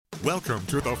Welcome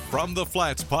to the From the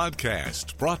Flats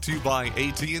podcast, brought to you by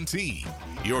AT&T,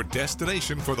 your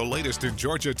destination for the latest in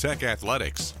Georgia Tech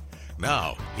athletics.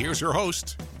 Now, here's your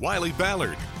host, Wiley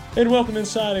Ballard. And welcome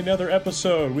inside another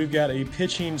episode. We've got a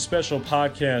pitching special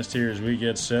podcast here as we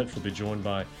get set. We'll be joined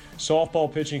by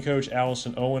softball pitching coach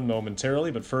Allison Owen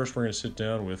momentarily. But first, we're going to sit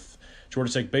down with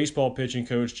Georgia Tech baseball pitching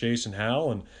coach Jason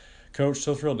Howell. And Coach,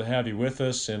 so thrilled to have you with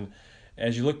us. And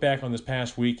as you look back on this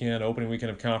past weekend, opening weekend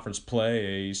of conference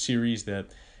play, a series that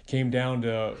came down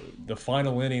to the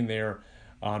final inning there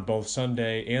on both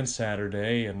Sunday and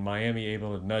Saturday, and Miami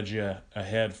able to nudge you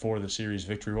ahead for the series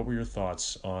victory. What were your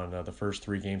thoughts on the first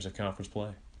three games of conference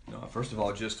play? First of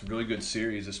all, just a really good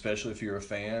series, especially if you're a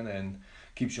fan, and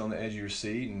keeps you on the edge of your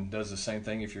seat and does the same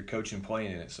thing if you're coaching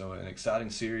playing in it. So an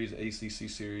exciting series, ACC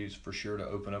series for sure to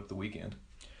open up the weekend.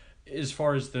 As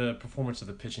far as the performance of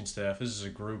the pitching staff, this is a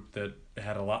group that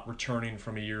had a lot returning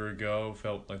from a year ago,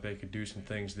 felt like they could do some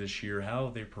things this year. How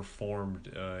have they performed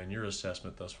in your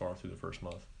assessment thus far through the first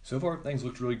month? So far, things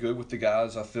looked really good with the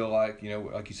guys. I feel like,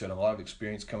 like you said, a lot of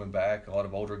experience coming back, a lot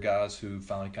of older guys who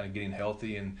finally kind of getting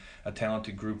healthy, and a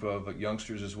talented group of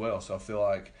youngsters as well. So I feel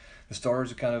like the Stars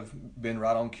have kind of been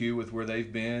right on cue with where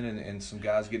they've been, and some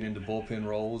guys getting into bullpen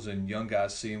roles and young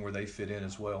guys seeing where they fit in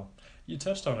as well. You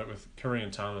touched on it with Curry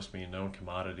and Thomas being known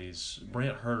commodities.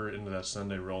 Brant Herter into that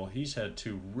Sunday role. He's had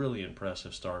two really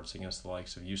impressive starts against the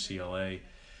likes of UCLA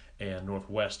and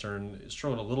Northwestern.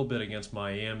 Struggled a little bit against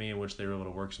Miami, in which they were able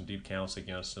to work some deep counts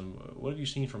against him. What have you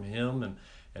seen from him,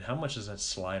 and how much has that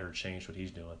slider changed what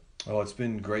he's doing? Oh, it's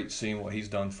been great seeing what he's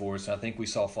done for us. I think we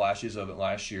saw flashes of it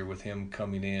last year with him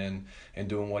coming in and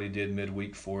doing what he did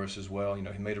midweek for us as well. He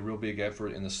made a real big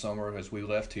effort in the summer as we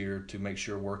left here to make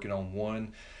sure working on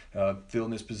one,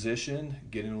 filling his position,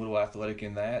 getting a little athletic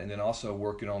in that, and then also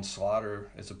working on slider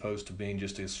as opposed to being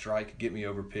just a strike, get me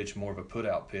over pitch, more of a put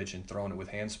out pitch and throwing it with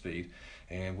hand speed.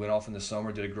 And went off in the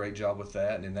summer, did a great job with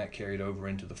that, and then that carried over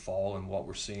into the fall and what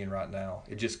we're seeing right now.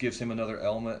 It just gives him another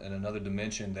element and another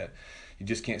dimension that you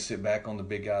just can't sit back on the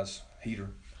big guy's heater.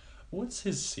 What's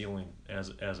his ceiling as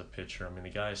a pitcher? I mean, the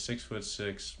guy is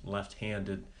 6'6",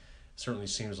 left-handed. Certainly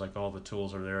seems like all the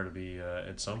tools are there to be,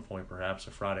 at some point, perhaps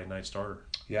a Friday night starter.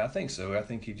 Yeah, I think so. I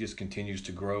think he just continues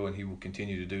to grow, and he will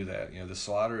continue to do that. The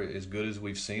slider, as good as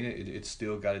we've seen it, it's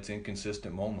still got its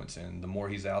inconsistent moments, and the more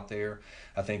he's out there,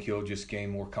 I think he'll just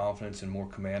gain more confidence and more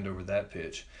command over that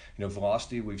pitch.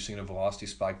 Velocity, we've seen a velocity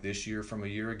spike this year from a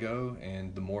year ago,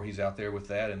 and the more he's out there with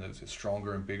that, and the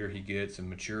stronger and bigger he gets, and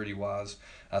maturity-wise,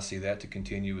 I see that to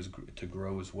continue to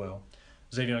grow as well.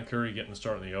 Xavion Curry getting the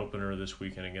start in the opener this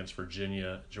weekend against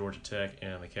Virginia, Georgia Tech,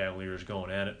 and the Cavaliers going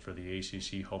at it for the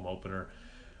ACC home opener.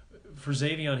 For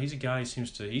Xavion, he's a guy who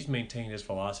he's maintained his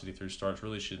velocity through starts.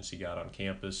 Really shouldn't see God on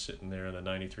campus sitting there in the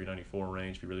 93, 94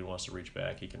 range. If he really wants to reach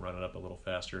back, he can run it up a little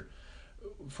faster.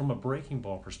 From a breaking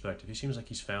ball perspective, he seems like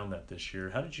he's found that this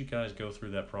year. How did you guys go through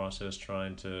that process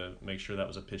trying to make sure that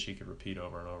was a pitch he could repeat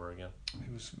over and over again?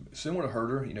 It was similar to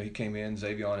Herter. He came in,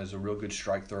 Xavion is a real good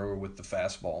strike thrower with the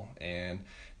fastball and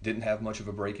didn't have much of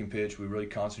a breaking pitch. We really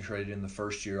concentrated in the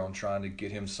first year on trying to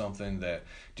get him something that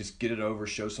just get it over,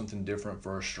 show something different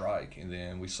for a strike. And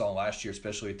then we saw last year,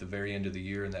 especially at the very end of the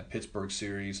year in that Pittsburgh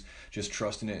series, just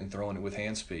trusting it and throwing it with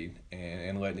hand speed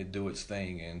and letting it do its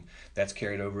thing. And that's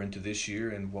carried over into this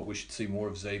year, and what we should see more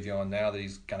of Xavion now that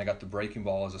he's kind of got the breaking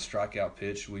ball as a strikeout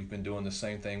pitch. We've been doing the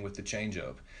same thing with the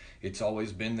changeup. It's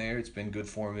always been there. It's been good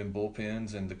for him in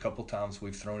bullpens, and the couple times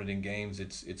we've thrown it in games,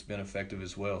 it's been effective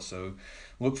as well. So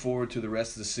look forward to the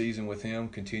rest of the season with him,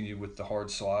 continue with the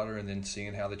hard slider, and then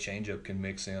seeing how the changeup can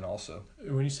mix in also.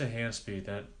 When you say hand speed,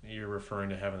 that you're referring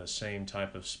to having the same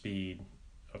type of speed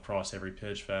across every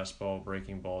pitch, fastball,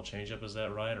 breaking ball, changeup, is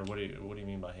that right? Or what do you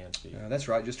mean by hand speed? That's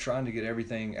right. Just trying to get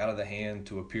everything out of the hand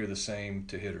to appear the same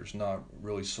to hitters, not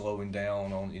really slowing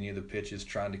down on any of the pitches,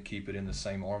 trying to keep it in the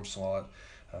same arm slot.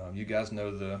 You guys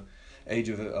know the age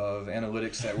of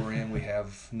analytics that we're in. We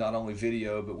have not only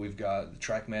video, but we've got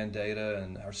TrackMan data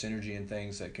and our synergy and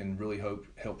things that can really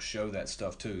help show that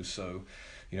stuff too. So,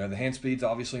 the hand speed's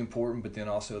obviously important, but then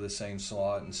also the same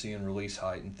slot and seeing release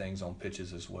height and things on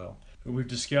pitches as well. We've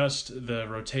discussed the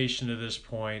rotation to this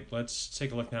point. Let's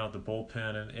take a look now at the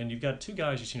bullpen. And you've got two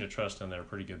guys you seem to trust in there a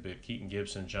pretty good bit. Keaton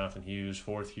Gibson, Jonathan Hughes,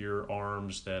 fourth-year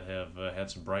arms that have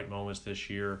had some bright moments this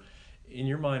year. In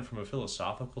your mind, from a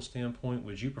philosophical standpoint,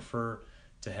 would you prefer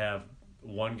to have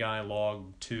one guy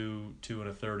log two and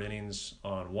a third innings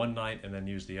on one night and then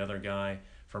use the other guy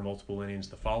for multiple innings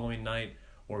the following night?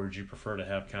 Or would you prefer to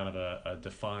have kind of a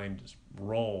defined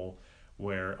role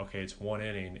where, okay, it's one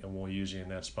inning and we'll use you in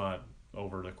that spot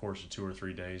over the course of 2 or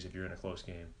 3 days if you're in a close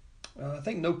game? I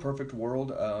think no perfect world.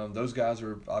 Those guys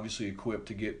are obviously equipped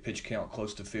to get pitch count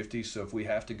close to 50, so if we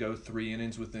have to go 3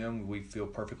 innings with them, we feel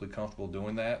perfectly comfortable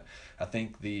doing that. I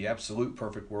think the absolute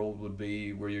perfect world would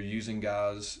be where you're using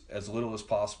guys as little as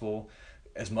possible,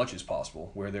 as much as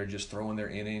possible, where they're just throwing their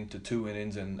inning to 2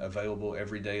 innings and available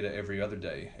every day to every other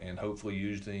day, and hopefully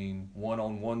using one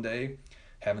on one day,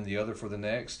 having the other for the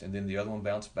next, and then the other one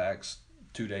bounce back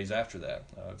 2 days after that.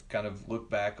 I've kind of looked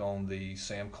back on the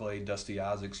Sam Clay, Dusty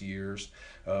Isaacs years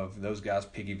of those guys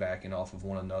piggybacking off of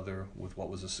one another with what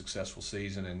was a successful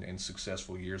season and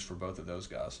successful years for both of those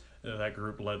guys. That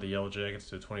group led the Yellow Jackets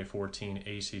to the 2014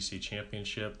 ACC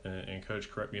Championship. And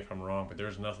Coach, correct me if I'm wrong, but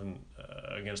there's nothing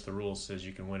against the rules that says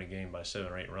you can win a game by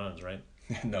 7 or 8 runs, right?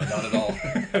 No, not at all.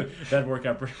 That'd work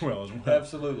out pretty well as well.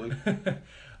 Absolutely.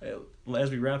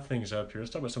 As we wrap things up here,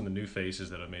 let's talk about some of the new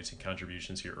faces that have made some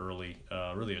contributions here early.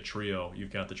 Really a trio.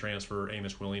 You've got the transfer,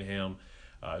 Amos Willingham,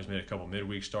 who's made a couple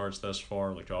midweek starts thus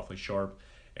far, looked awfully sharp.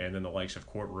 And then the likes of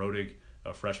Court Rodig,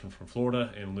 a freshman from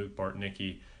Florida, and Luke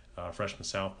Bartnicki, freshman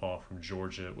southpaw from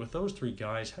Georgia. With those 3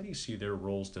 guys, how do you see their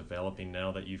roles developing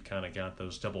now that you've kind of got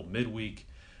those double midweek,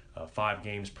 5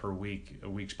 games per week,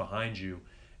 weeks behind you,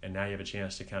 and now you have a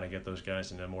chance to kind of get those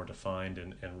guys in a more defined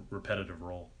and repetitive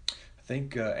role? I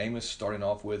think Amos, starting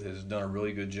off with, has done a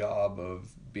really good job of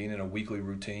being in a weekly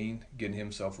routine, getting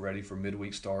himself ready for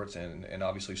midweek starts, and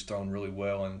obviously he's thrown really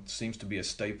well and seems to be a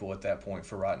staple at that point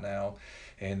for right now.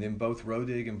 And then both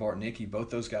Rodig and Bartnicki, both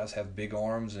those guys have big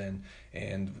arms and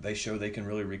they show they can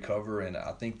really recover, and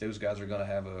I think those guys are going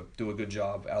to do a good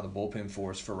job out of the bullpen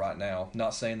for us for right now.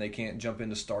 Not saying they can't jump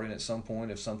into starting at some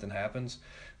point if something happens,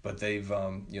 but they've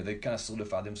kind of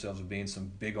solidified themselves as being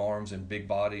some big arms and big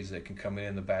bodies that can come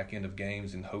in the back end of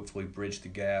games and hopefully bridge the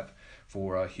gap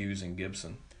for Hughes and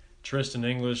Gibson. Tristan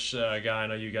English, a guy I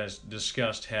know you guys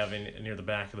discussed having near the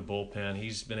back of the bullpen.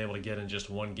 He's been able to get in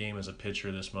just 1 game as a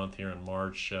pitcher this month here in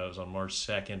March. It was on March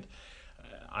 2nd.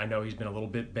 I know he's been a little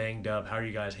bit banged up. How are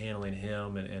you guys handling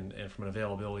him and from an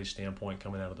availability standpoint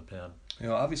coming out of the pen?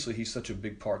 Obviously he's such a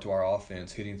big part to our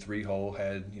offense, hitting 3-hole,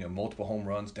 had multiple home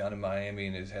runs down in Miami,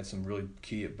 and has had some really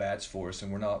key at-bats for us,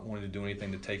 and we're not wanting to do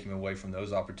anything to take him away from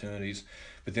those opportunities,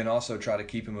 but then also try to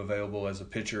keep him available as a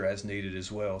pitcher as needed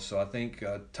as well. So I think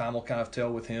time will kind of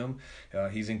tell with him.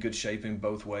 He's in good shape in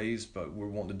both ways, but we're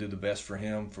wanting to do the best for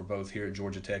him for both here at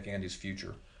Georgia Tech and his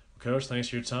future. Coach, thanks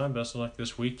for your time. Best of luck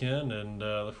this weekend, and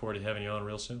look forward to having you on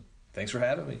real soon. Thanks for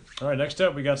having me. All right, next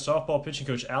up we got softball pitching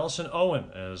coach Allison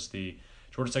Owen as the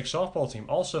Georgia Tech softball team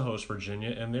also hosts Virginia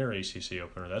in their ACC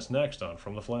opener. That's next on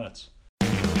From the Flats.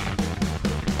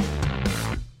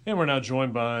 And we're now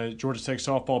joined by Georgia Tech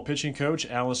softball pitching coach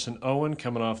Allison Owen,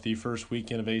 coming off the first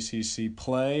weekend of ACC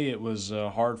play. It was a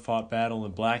hard-fought battle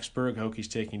in Blacksburg.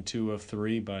 Hokies taking 2 of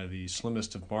 3 by the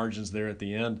slimmest of margins there at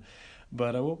the end.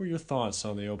 But what were your thoughts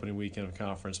on the opening weekend of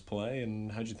conference play,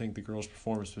 and how did you think the girls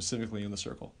performed specifically in the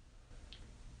circle?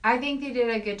 I think they did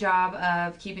a good job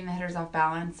of keeping the hitters off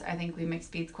balance. I think we mixed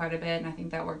speeds quite a bit, and I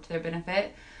think that worked to their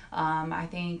benefit. I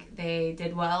think they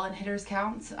did well in hitters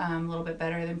counts, a little bit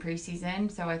better than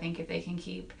preseason. So I think if they can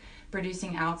keep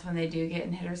producing outs when they do get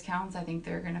in hitters counts, I think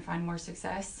they're going to find more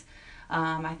success.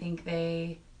 I think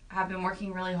they have been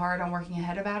working really hard on working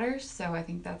ahead of batters. So I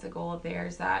think that's a goal of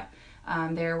theirs that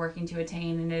they're working to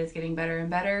attain, and it is getting better and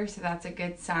better. So that's a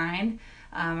good sign.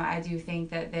 I do think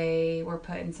that they were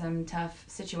put in some tough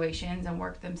situations and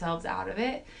worked themselves out of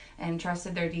it and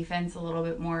trusted their defense a little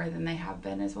bit more than they have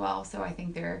been as well. So I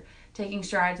think they're taking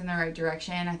strides in the right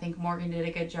direction. I think Morgan did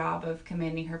a good job of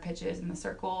commanding her pitches in the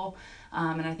circle,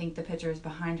 and I think the pitchers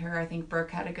behind her. I think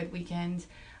Brooke had a good weekend,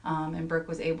 and Brooke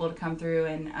was able to come through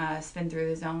and spin through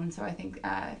the zone. So I think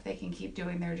if they can keep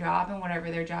doing their job and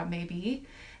whatever their job may be,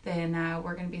 then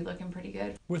we're going to be looking pretty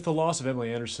good. With the loss of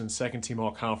Emily Anderson's second-team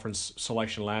all-conference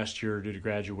selection last year due to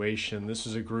graduation, this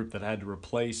is a group that had to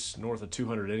replace north of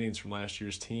 200 innings from last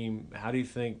year's team. How do you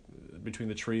think, between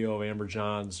the trio of Amber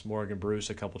Johns, Morgan Bruce,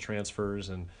 a couple transfers,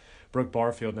 and Brooke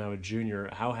Barfield, now a junior,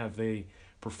 how have they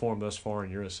performed thus far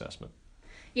in your assessment?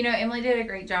 Emily did a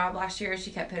great job last year. She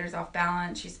kept hitters off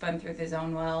balance. She spun through the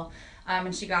zone well,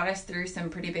 and she got us through some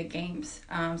pretty big games.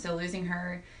 So losing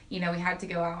her, we had to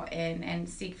go out and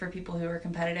seek for people who were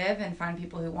competitive and find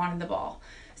people who wanted the ball.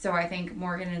 So I think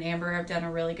Morgan and Amber have done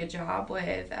a really good job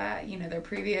with, their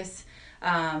previous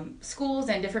schools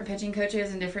and different pitching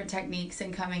coaches and different techniques,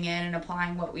 and coming in and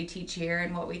applying what we teach here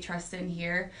and what we trust in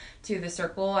here to the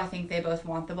circle. I think they both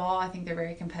want the ball. I think they're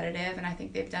very competitive, and I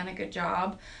think they've done a good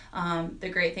job. The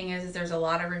great thing is there's a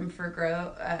lot of room for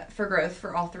growth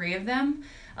for all 3 of them.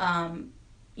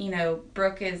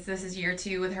 Brooke this is year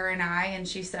 2 with her and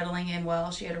she's settling in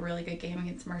well. She had a really good game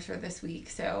against Mercer this week.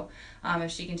 So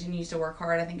if she continues to work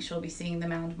hard, I think she'll be seeing the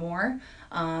mound more.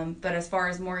 But as far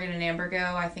as Morgan and Amber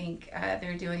go, I think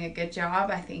they're doing a good job.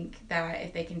 I think that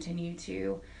if they continue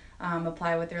to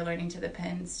apply what they're learning to the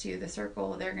pins to the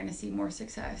circle, they're going to see more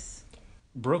success.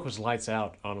 Brooke was lights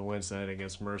out on Wednesday night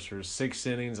against Mercer. 6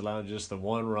 innings, allowed just the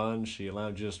 1 run. She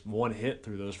allowed just 1 hit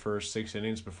through those first 6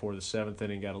 innings before the 7th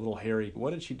inning got a little hairy.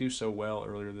 What did she do so well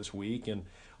earlier this week, and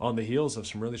on the heels of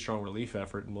some really strong relief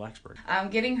effort in Blacksburg?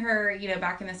 Getting her,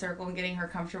 back in the circle and getting her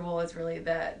comfortable is really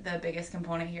the biggest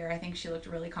component here. I think she looked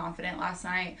really confident last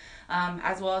night,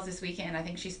 as well as this weekend. I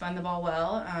think she spun the ball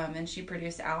well, and she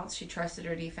produced outs. She trusted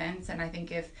her defense, and I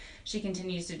think if she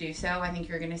continues to do so, I think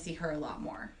you're going to see her a lot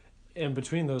more. And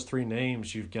between those 3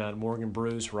 names, you've got Morgan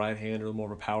Bruce, right-hander, more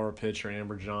of a power pitcher,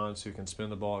 Amber Johns, who can spin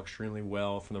the ball extremely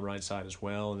well from the right side as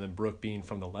well, and then Brooke being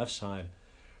from the left side.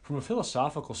 From a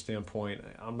philosophical standpoint,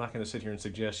 I'm not going to sit here and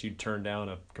suggest you'd turn down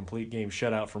a complete game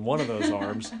shutout from one of those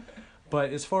arms.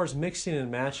 But as far as mixing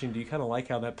and matching, do you kind of like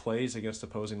how that plays against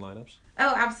opposing lineups?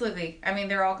 Oh, absolutely. I mean,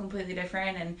 they're all completely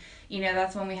different, and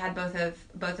that's when we had both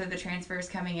of the transfers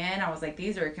coming in. I was like,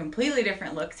 these are completely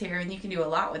different looks here, and you can do a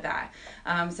lot with that.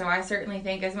 So I certainly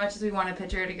think, as much as we want a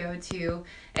pitcher to go to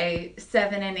a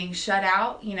 7-inning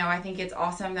shutout, I think it's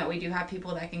awesome that we do have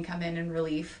people that can come in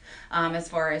relief, as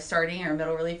far as starting or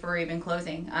middle relief or even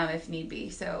closing, if need be.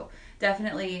 So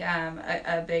definitely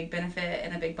a big benefit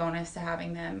and a big bonus to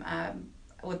having them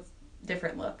with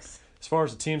different looks. As far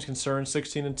as the team's concerned,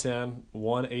 16-10,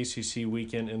 1 ACC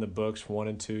weekend in the books,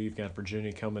 1-2. You've got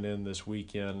Virginia coming in this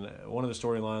weekend. One of the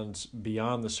storylines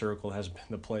beyond the circle has been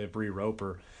the play of Bree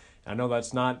Roper. I know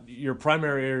that's not your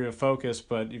primary area of focus,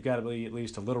 but you've got to be at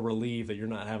least a little relieved that you're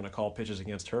not having to call pitches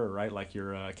against her, right, like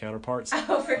your counterparts?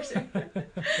 Oh, for sure.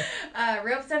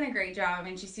 Rope's done a great job. I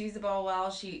mean, she sees the ball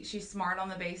well. She's smart on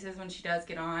the bases when she does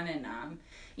get on, and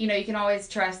you can always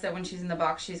trust that when she's in the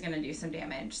box, she's going to do some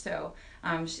damage. So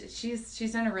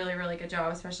she's done a really, really good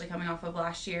job, especially coming off of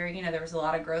last year. There was a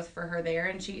lot of growth for her there,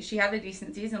 and she had a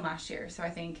decent season last year. So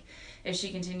I think if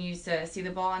she continues to see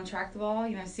the ball and track the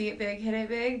ball, see it big, hit it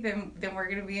big, then we're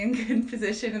going to be in good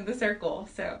position in the circle.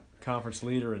 So conference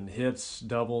leader in hits,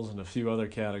 doubles, and a few other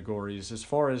categories. As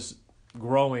far as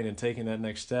growing and taking that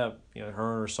next step, her in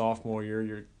her sophomore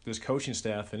year, this coaching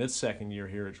staff in its second year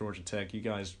here at Georgia Tech, you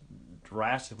guys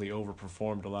drastically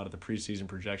overperformed a lot of the preseason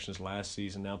projections last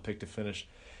season, now picked to finish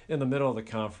in the middle of the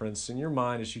conference. In your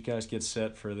mind, as you guys get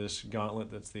set for this gauntlet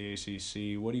that's the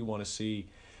ACC, what do you want to see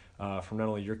from not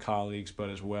only your colleagues but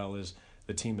as well as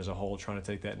the team as a whole trying to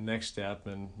take that next step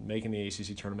and making the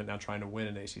ACC tournament, now trying to win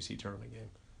an ACC tournament game?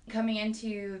 Coming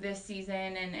into this season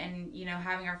and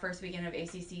having our first weekend of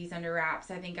ACCs under wraps,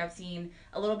 I think I've seen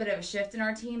a little bit of a shift in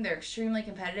our team. They're extremely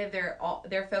competitive.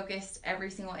 They're focused every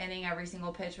single inning, every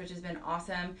single pitch, which has been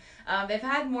awesome. They've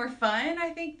had more fun, I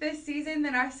think, this season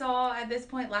than I saw at this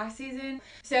point last season.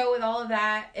 So with all of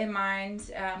that in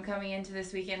mind, coming into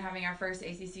this weekend, having our first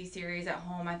ACC series at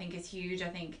home, I think is huge. I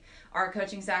think our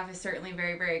coaching staff is certainly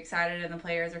very, very excited, and the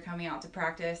players are coming out to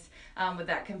practice with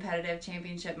that competitive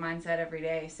championship mindset every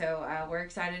day. So we're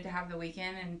excited to have the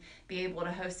weekend and be able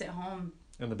to host at home.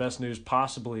 And the best news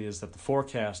possibly is that the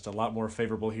forecast a lot more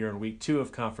favorable here in week 2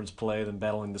 of conference play than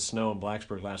battling the snow in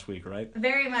Blacksburg last week, right?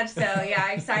 Very much so,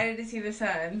 yeah. Excited to see the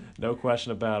sun. No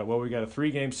question about it. Well, we got a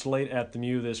 3-game slate at the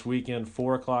Mew this weekend,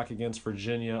 4 o'clock against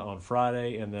Virginia on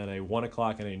Friday, and then a 1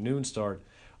 o'clock and a noon start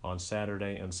on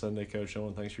Saturday and Sunday. Coach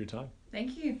Owen, thanks for your time.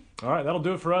 Thank you. All right, that'll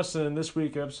do it for us in this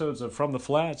week's episodes of From the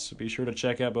Flats. Be sure to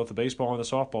check out both the baseball and the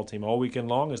softball team all weekend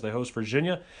long as they host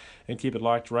Virginia, and keep it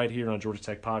locked right here on Georgia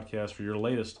Tech Podcast for your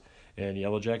latest in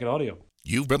Yellow Jacket audio.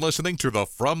 You've been listening to the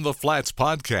From the Flats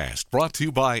podcast, brought to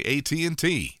you by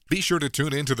AT&T. Be sure to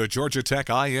tune in to the Georgia Tech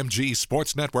IMG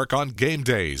Sports Network on game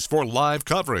days for live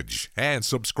coverage, and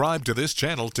subscribe to this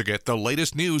channel to get the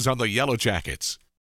latest news on the Yellow Jackets.